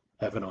build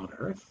heaven on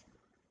earth,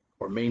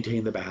 or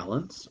maintain the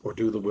balance, or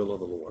do the will of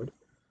the Lord.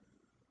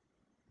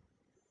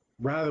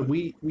 Rather,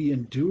 we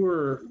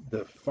endure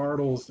the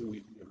fardels.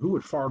 Who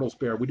would fardels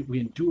bear? We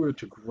endure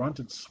to grunt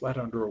and sweat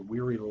under a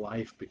weary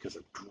life because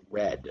of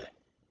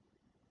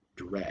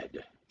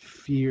dread,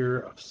 fear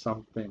of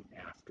something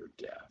after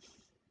death.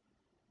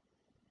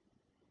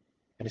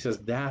 And he says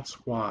that's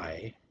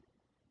why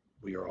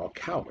we are all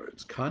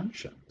cowards.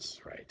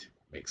 Conscience, right,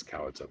 makes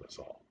cowards of us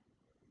all.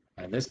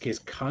 And in this case,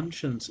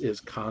 conscience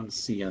is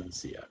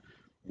conscientia,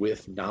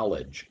 with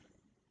knowledge,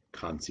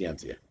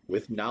 conscientia,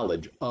 with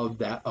knowledge of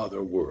that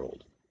other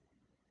world.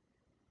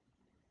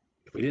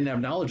 If we didn't have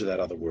knowledge of that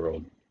other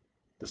world,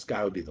 the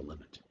sky would be the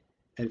limit.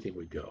 Anything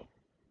would go.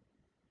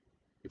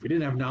 If we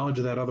didn't have knowledge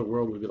of that other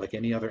world, we'd be like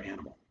any other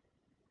animal.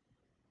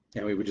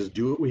 And we would just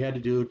do what we had to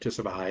do to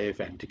survive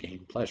and to gain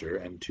pleasure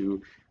and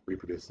to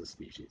reproduce the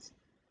species.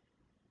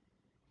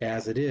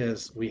 As it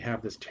is, we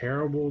have this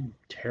terrible,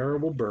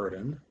 terrible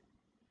burden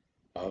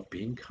of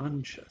being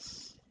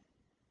conscious.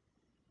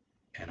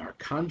 And our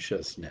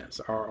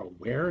consciousness, our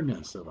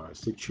awareness of our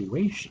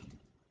situation,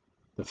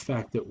 the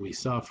fact that we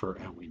suffer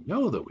and we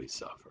know that we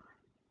suffer,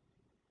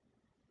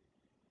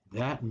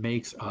 that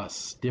makes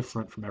us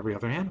different from every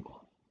other animal.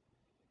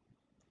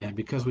 And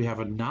because we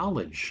have a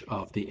knowledge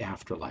of the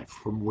afterlife,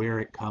 from where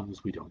it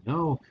comes, we don't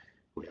know.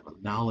 We have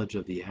a knowledge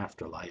of the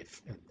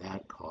afterlife, and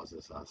that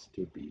causes us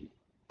to be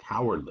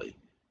cowardly,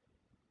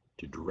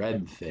 to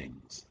dread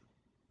things,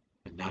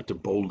 and not to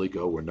boldly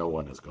go where no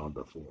one has gone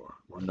before,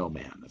 where no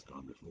man has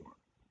gone before.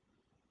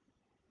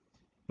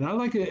 And I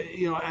like it,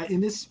 in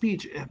this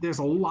speech, there's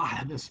a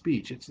lot in this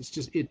speech. It's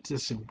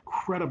just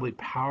incredibly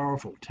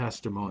powerful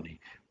testimony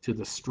to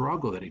the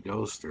struggle that he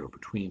goes through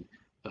between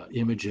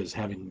images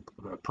having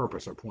a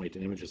purpose or point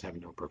and images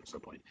having no purpose or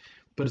point.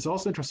 But it's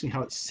also interesting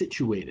how it's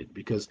situated,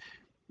 because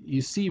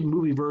you see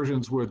movie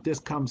versions where this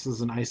comes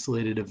as an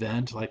isolated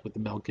event, like with the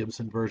Mel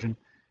Gibson version.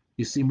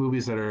 You see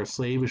movies that are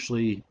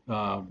slavishly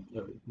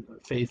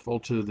faithful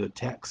to the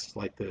text,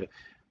 like the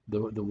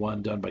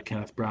one done by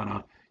Kenneth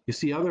Branagh. You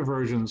see other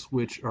versions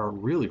which are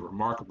really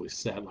remarkably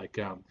set, like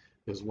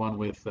there's one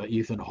with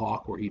Ethan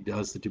Hawke where he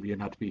does the to be or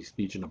not to be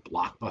speech in a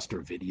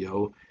Blockbuster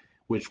video,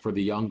 which for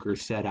the younger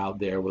set out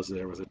there was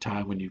a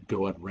time when you'd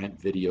go and rent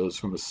videos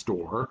from a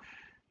store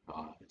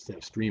instead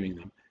of streaming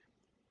them.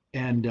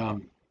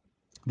 And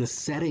the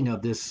setting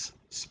of this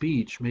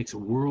speech makes a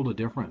world of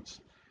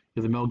difference.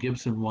 The Mel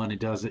Gibson one, it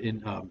does it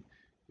in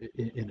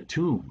a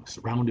tomb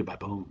surrounded by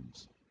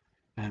bones,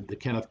 and the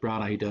Kenneth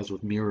Branagh he does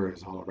with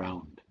mirrors all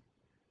around.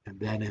 And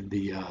then in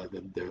the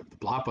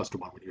Blockbuster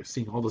one, when you're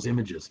seeing all those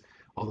images,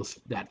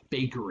 that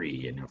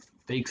fakery and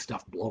fake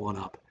stuff blowing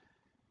up,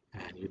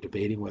 and you're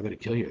debating whether to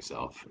kill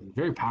yourself.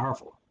 Very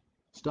powerful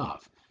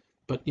stuff.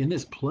 But in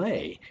this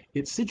play,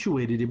 it's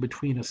situated in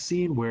between a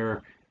scene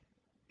where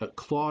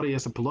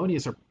Claudius and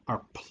Polonius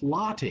are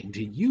plotting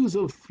to use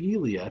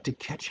Ophelia to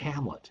catch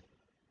Hamlet.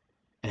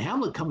 And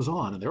Hamlet comes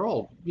on, and they're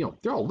all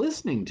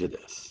listening to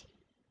this.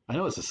 I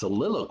know it's a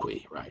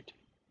soliloquy, right?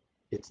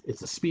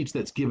 It's a speech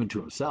that's given to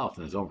himself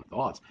and his own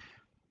thoughts,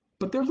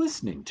 but they're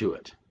listening to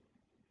it.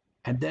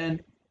 And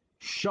then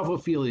shove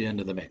Ophelia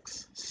into the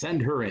mix,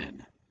 send her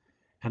in.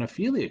 And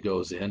Ophelia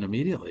goes in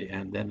immediately,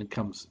 and then it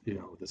comes,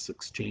 this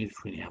exchange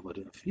between Hamlet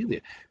and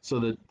Ophelia. So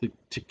the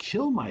to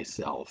kill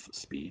myself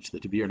speech, the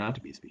to be or not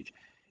to be speech,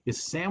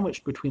 is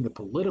sandwiched between the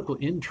political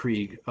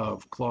intrigue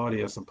of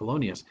Claudius and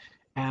Polonius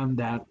and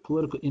that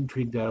political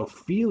intrigue that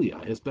Ophelia,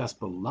 his best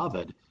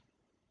beloved,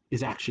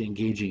 is actually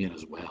engaging in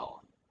as well.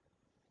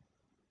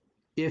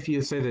 If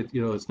you say that,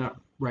 it's not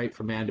right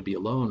for man to be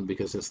alone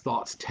because his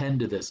thoughts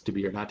tend to this to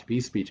be or not to be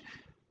speech,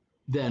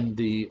 then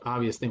the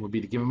obvious thing would be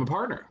to give him a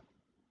partner,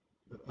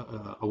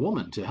 a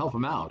woman to help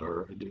him out,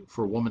 or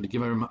for a woman to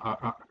give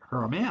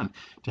her a man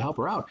to help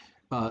her out,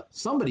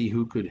 somebody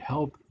who could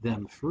help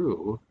them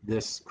through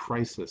this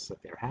crisis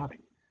that they're having.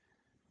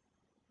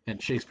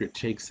 And Shakespeare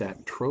takes that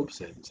and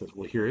tropes it and says,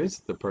 well, here is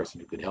the person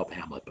who could help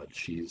Hamlet, but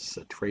she's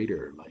a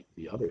traitor like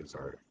the others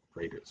are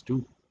traitors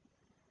too.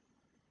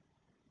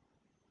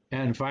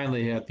 And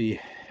finally, at the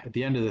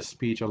end of the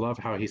speech, I love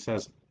how he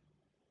says,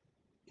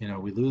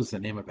 we lose the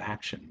name of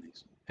action,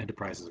 these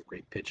enterprises of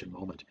great pitch and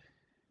moment.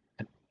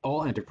 And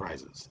all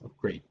enterprises of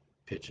great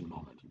pitch and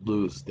moment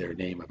lose their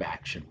name of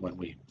action when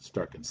we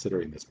start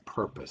considering this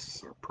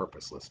purpose or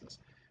purposelessness,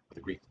 what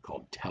the Greeks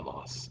called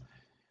telos.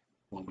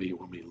 When we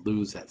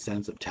lose that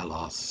sense of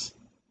telos,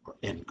 or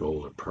end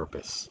goal or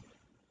purpose,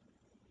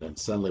 then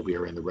suddenly we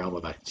are in the realm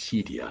of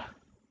acedia,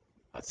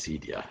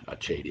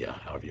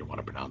 however you want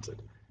to pronounce it,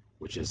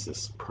 which is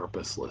this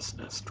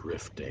purposelessness,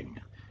 drifting.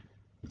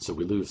 And so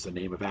we lose the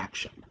name of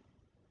action,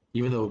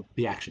 even though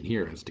the action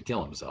here is to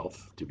kill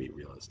himself, to be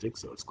realistic.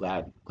 So it's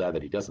glad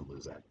that he doesn't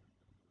lose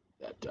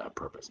that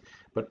purpose.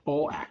 But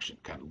all action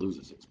kind of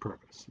loses its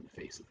purpose in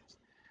the face of this.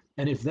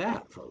 And if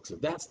that, folks,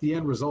 if that's the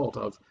end result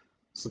of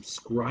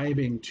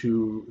subscribing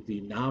to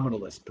the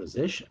nominalist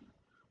position,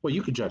 well,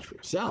 you can judge for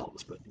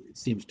yourselves, but it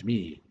seems to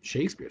me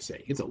Shakespeare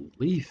saying it's a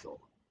lethal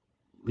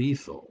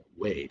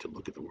way to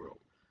look at the world.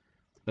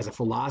 As a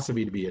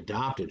philosophy to be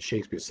adopted,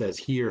 Shakespeare says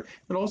here,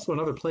 and also in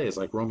other plays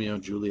like Romeo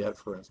and Juliet,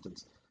 for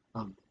instance,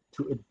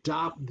 to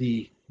adopt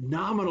the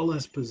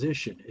nominalist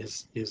position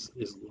is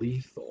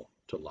lethal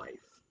to life.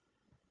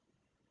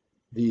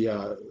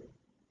 The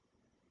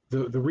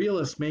the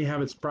realist may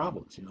have its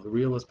problems. The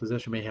realist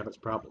position may have its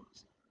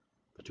problems,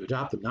 but to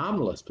adopt the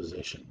nominalist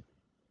position,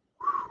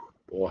 whew,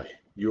 boy,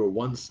 you're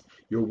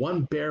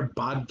one bare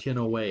bodkin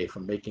away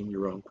from making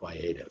your own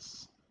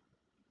quietus.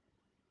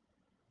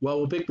 Well,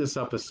 we'll pick this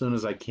up as soon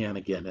as I can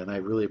again, and I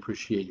really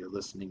appreciate your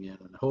listening in.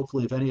 And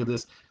hopefully, if any of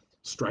this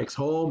strikes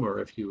home, or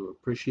if you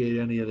appreciate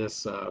any of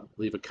this,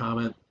 leave a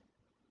comment.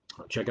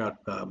 Check out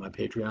my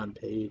Patreon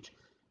page.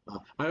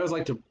 I always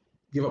like to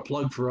give a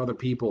plug for other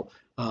people.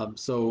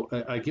 So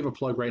I give a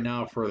plug right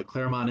now for the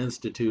Claremont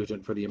Institute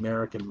and for the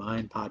American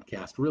Mind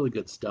podcast. Really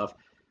good stuff.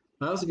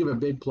 I also give a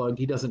big plug.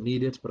 He doesn't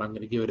need it, but I'm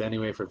going to give it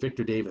anyway for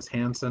Victor Davis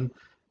Hanson.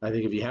 I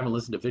think if you haven't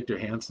listened to Victor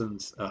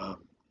Hanson's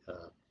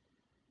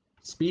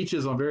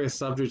speeches on various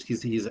subjects,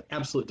 he's an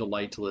absolute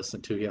delight to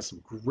listen to. He has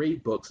some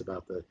great books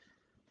about the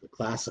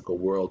classical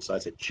world. So I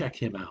said, check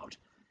him out.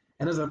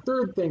 And as a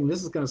third thing,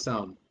 this is going to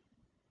sound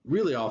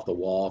really off the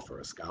wall for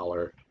a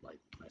scholar like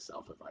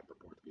myself, if I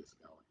purport to be a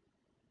scholar,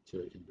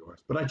 to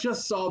endorse. But I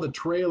just saw the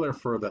trailer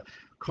for the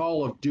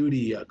Call of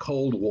Duty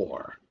Cold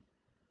War.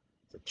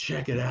 So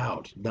check it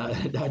out.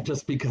 Not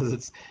just because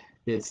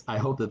it's. I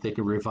hope that they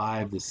can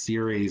revive the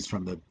series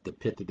from the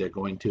pit that they're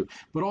going to,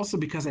 but also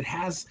because it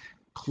has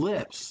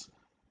clips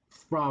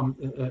from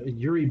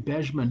Yuri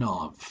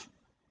Bezmenov.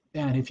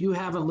 And if you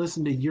haven't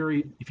listened to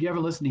Yuri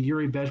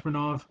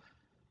Bezmenov,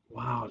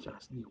 wow,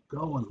 just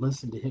go and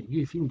listen to him.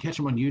 If you can catch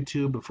him on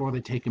YouTube before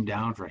they take him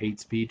down for hate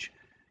speech,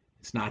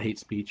 it's not hate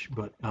speech,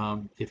 but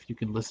if you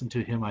can listen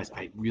to him,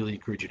 I really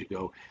encourage you to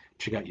go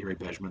check out Yuri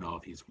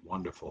Bezmenov. He's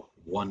wonderful,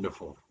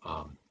 wonderful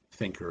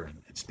thinker and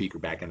speaker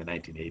back in the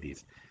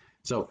 1980s.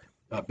 So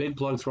big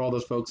plugs for all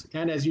those folks.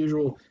 And as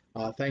usual,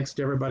 thanks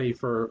to everybody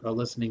for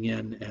listening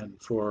in and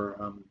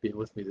for being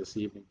with me this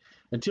evening.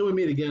 Until we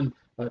meet again,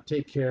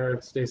 take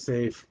care, stay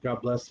safe.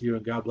 God bless you,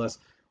 and God bless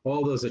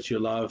all those that you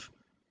love.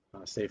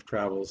 Safe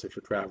travels if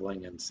you're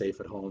traveling, and safe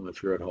at home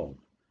if you're at home.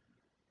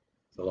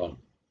 So long.